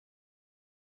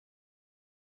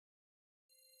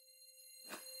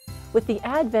With the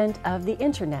advent of the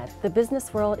internet, the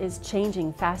business world is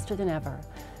changing faster than ever.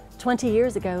 20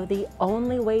 years ago, the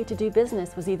only way to do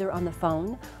business was either on the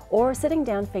phone or sitting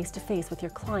down face-to-face with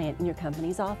your client in your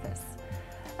company's office.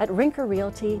 At Rinker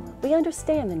Realty, we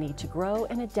understand the need to grow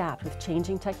and adapt with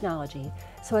changing technology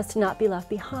so as to not be left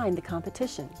behind the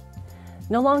competition.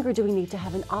 No longer do we need to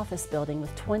have an office building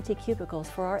with 20 cubicles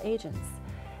for our agents.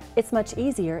 It's much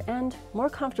easier and more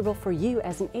comfortable for you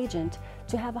as an agent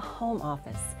to have a home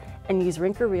office and use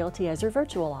Rinker Realty as your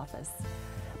virtual office.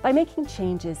 By making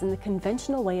changes in the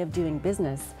conventional way of doing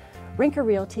business, Rinker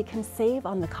Realty can save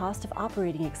on the cost of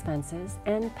operating expenses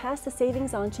and pass the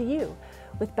savings on to you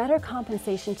with better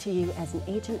compensation to you as an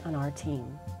agent on our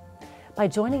team. By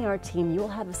joining our team, you will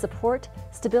have the support,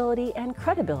 stability, and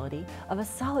credibility of a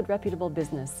solid, reputable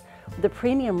business with a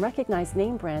premium recognized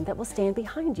name brand that will stand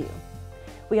behind you.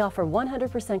 We offer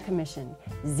 100% commission,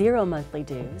 0 monthly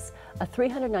dues, a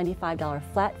 $395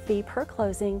 flat fee per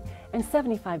closing, and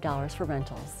 $75 for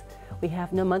rentals. We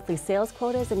have no monthly sales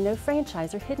quotas and no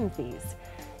franchise or hidden fees.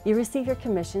 You receive your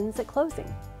commissions at closing.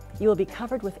 You will be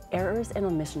covered with errors and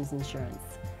omissions insurance.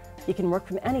 You can work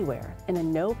from anywhere in a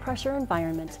no-pressure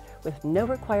environment with no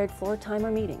required floor time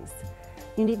or meetings.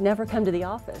 You need never come to the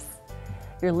office.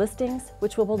 Your listings,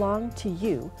 which will belong to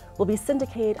you, will be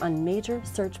syndicated on major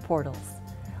search portals.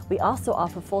 We also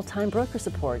offer full-time broker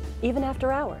support, even after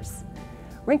hours.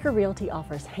 Rinker Realty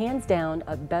offers hands down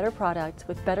a better product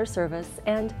with better service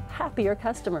and happier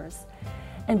customers.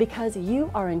 And because you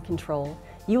are in control,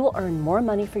 you will earn more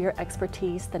money for your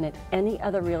expertise than at any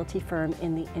other realty firm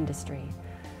in the industry.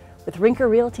 With Rinker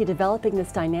Realty developing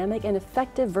this dynamic and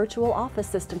effective virtual office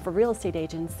system for real estate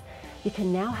agents, you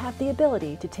can now have the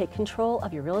ability to take control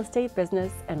of your real estate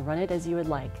business and run it as you would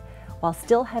like, while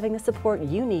still having the support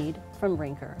you need from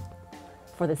Rinker.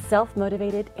 For the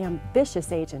self-motivated,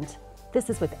 ambitious agent, this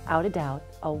is without a doubt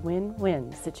a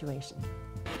win-win situation.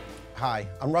 Hi,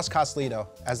 I'm Russ Coslito.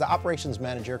 As the operations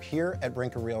manager here at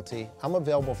Rinker Realty, I'm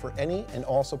available for any and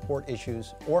all support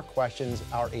issues or questions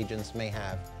our agents may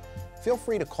have. Feel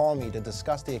free to call me to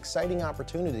discuss the exciting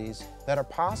opportunities that are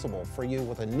possible for you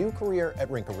with a new career at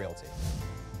Rinker Realty.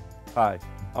 Hi,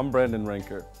 I'm Brandon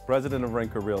Rinker, President of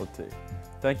Rinker Realty.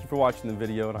 Thank you for watching the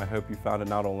video, and I hope you found it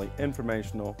not only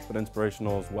informational, but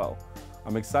inspirational as well.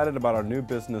 I'm excited about our new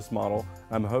business model,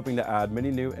 and I'm hoping to add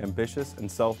many new ambitious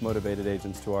and self-motivated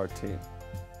agents to our team.